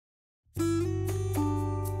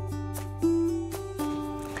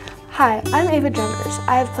Hi, I'm Ava Jungers.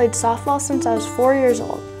 I have played softball since I was 4 years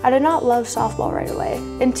old. I did not love softball right away.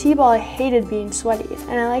 In t-ball, I hated being sweaty,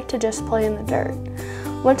 and I liked to just play in the dirt.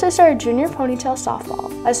 Once I started junior ponytail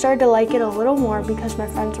softball, I started to like it a little more because my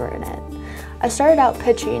friends were in it. I started out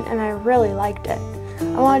pitching, and I really liked it.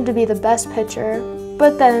 I wanted to be the best pitcher,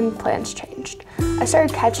 but then plans changed. I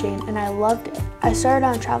started catching, and I loved it. I started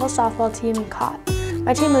on a travel softball team and caught.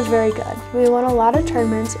 My team was very good. We won a lot of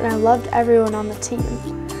tournaments, and I loved everyone on the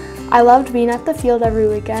team. I loved being at the field every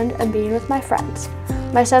weekend and being with my friends.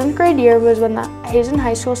 My 7th grade year was when the Hazen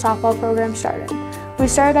High School softball program started. We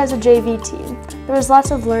started as a JV team. There was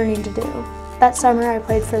lots of learning to do. That summer I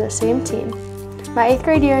played for the same team. My 8th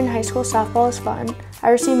grade year in high school softball was fun.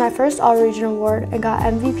 I received my first all-region award and got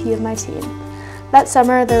MVP of my team. That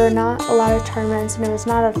summer there were not a lot of tournaments and it was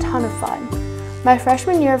not a ton of fun. My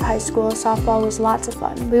freshman year of high school, softball was lots of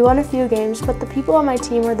fun. We won a few games, but the people on my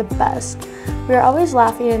team were the best. We were always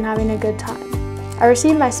laughing and having a good time. I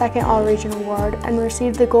received my 2nd All-Region Award and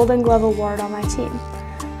received the Golden Glove Award on my team.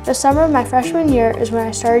 The summer of my freshman year is when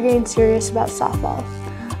I started getting serious about softball.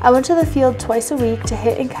 I went to the field twice a week to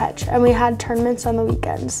hit and catch, and we had tournaments on the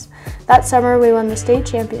weekends. That summer we won the state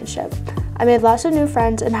championship. I made lots of new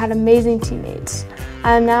friends and had amazing teammates.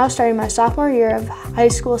 I am now starting my sophomore year of high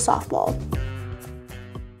school softball.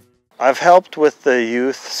 I've helped with the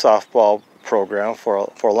youth softball program for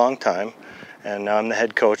a long time, and now I'm the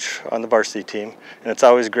head coach on the varsity team. And it's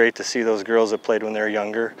always great to see those girls that played when they were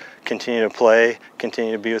younger continue to play,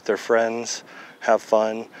 continue to be with their friends, have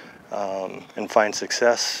fun, and find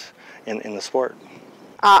success in the sport.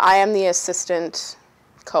 I am the assistant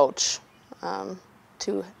coach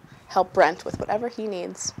to help Brent with whatever he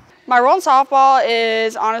needs. My role in softball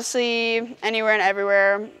is honestly anywhere and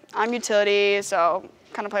everywhere. I'm utility, so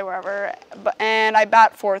kind of play wherever, and I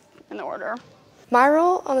bat 4th in the order. My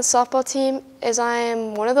role on the softball team is I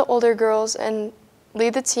am one of the older girls and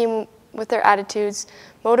lead the team with their attitudes,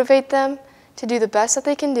 motivate them to do the best that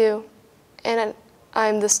they can do, and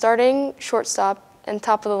I'm the starting shortstop and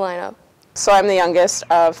top of the lineup. So I'm the youngest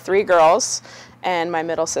of 3 girls, and my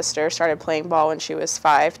middle sister started playing ball when she was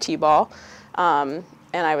 5, t-ball, and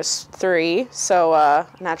I was 3, so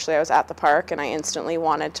naturally I was at the park and I instantly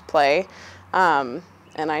wanted to play.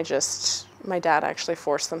 And my dad actually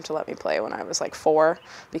forced them to let me play when I was like 4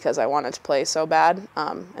 because I wanted to play so bad.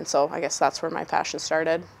 And so I guess that's where my passion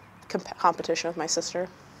started, competition with my sister.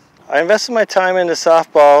 I invested my time into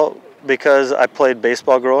softball because I played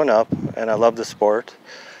baseball growing up and I love the sport.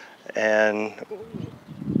 And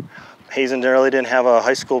Hazen really didn't have a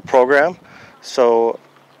high school program, so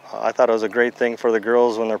I thought it was a great thing for the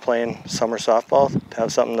girls when they're playing summer softball to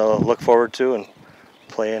have something to look forward to and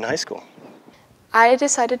play in high school. I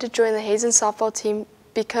decided to join the Hazen softball team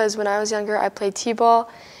because when I was younger I played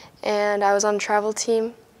t-ball and I was on a travel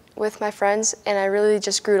team with my friends and I really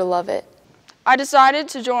just grew to love it. I decided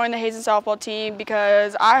to join the Hazen softball team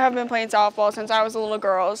because I have been playing softball since I was a little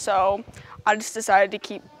girl, so I just decided to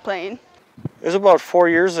keep playing. It was about 4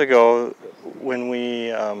 years ago when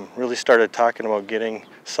we really started talking about getting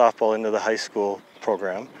softball into the high school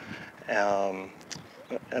program.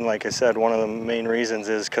 And like I said, one of the main reasons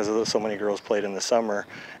is because so many girls played in the summer,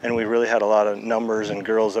 and we really had a lot of numbers and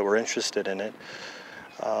girls that were interested in it.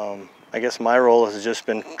 I guess my role has just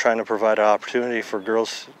been trying to provide an opportunity for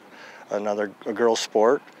girls, a girls'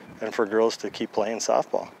 sport, and for girls to keep playing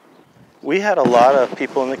softball. We had a lot of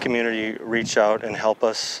people in the community reach out and help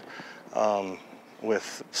us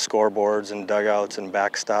with scoreboards and dugouts and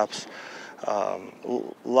backstops. A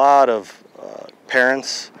lot of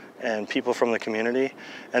parents and people from the community.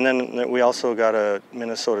 And then we also got a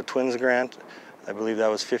Minnesota Twins grant. I believe that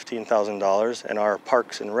was $15,000, and our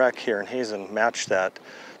Parks and Rec here in Hazen matched that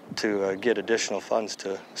to get additional funds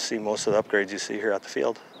to see most of the upgrades you see here at the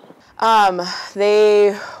field.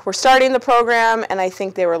 They were starting the program, and I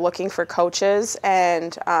think they were looking for coaches,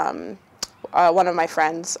 and one of my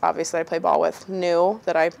friends, obviously I play ball with, knew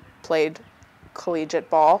that I played collegiate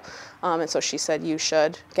ball, and so she said, you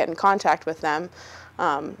should get in contact with them.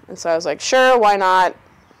 And so I was like, sure, why not?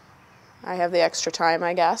 I have the extra time,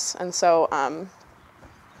 I guess. And so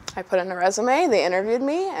I put in a resume, they interviewed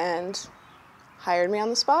me, and hired me on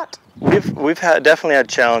the spot. We've definitely had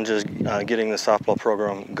challenges getting the softball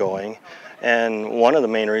program going, and one of the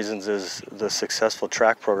main reasons is the successful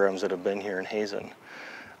track programs that have been here in Hazen.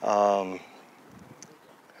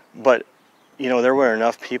 But you know, there were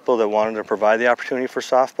enough people that wanted to provide the opportunity for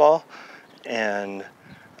softball, and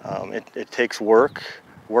it takes work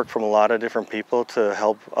from a lot of different people to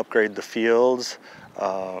help upgrade the fields,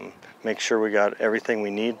 make sure we got everything we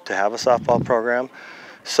need to have a softball program.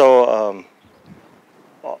 So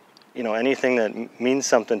you know, anything that means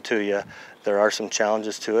something to you, there are some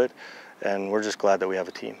challenges to it, and we're just glad that we have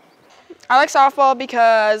a team. I like softball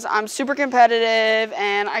because I'm super competitive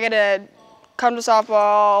and I get to come to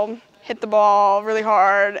softball, hit the ball really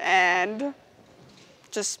hard, and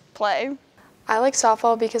just play. I like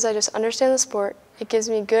softball because I just understand the sport. It gives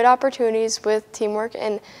me good opportunities with teamwork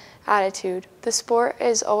and attitude. The sport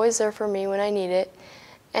is always there for me when I need it,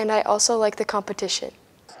 and I also like the competition.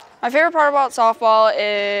 My favorite part about softball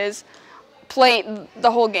is playing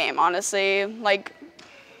the whole game, honestly. Like,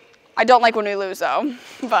 I don't like when we lose though,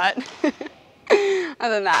 but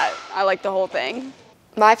other than that, I like the whole thing.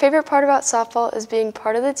 My favorite part about softball is being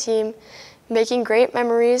part of the team, making great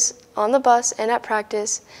memories on the bus and at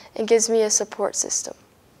practice, and gives me a support system.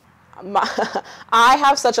 I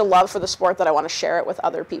have such a love for the sport that I want to share it with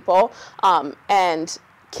other people, and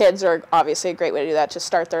kids are obviously a great way to do that, to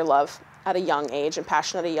start their love at a young age and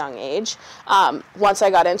passion at a young age. Once I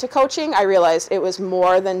got into coaching, I realized it was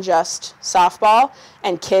more than just softball,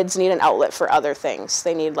 and kids need an outlet for other things.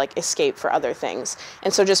 They need like escape for other things.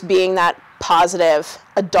 And so just being that positive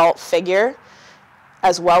adult figure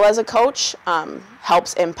as well as a coach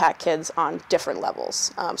helps impact kids on different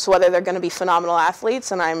levels. So whether they're going to be phenomenal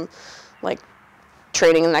athletes and I'm like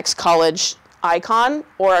training the next college icon,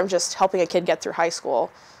 or I'm just helping a kid get through high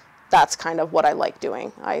school, that's kind of what I like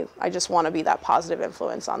doing. I just want to be that positive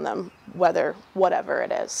influence on them, whatever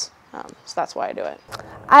it is. So that's why I do it.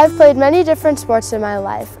 I've played many different sports in my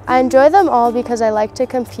life. I enjoy them all because I like to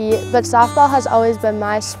compete, but softball has always been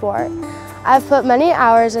my sport. I've put many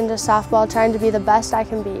hours into softball trying to be the best I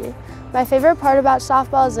can be. My favorite part about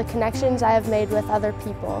softball is the connections I have made with other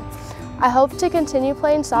people. I hope to continue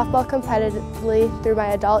playing softball competitively through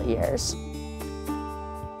my adult years.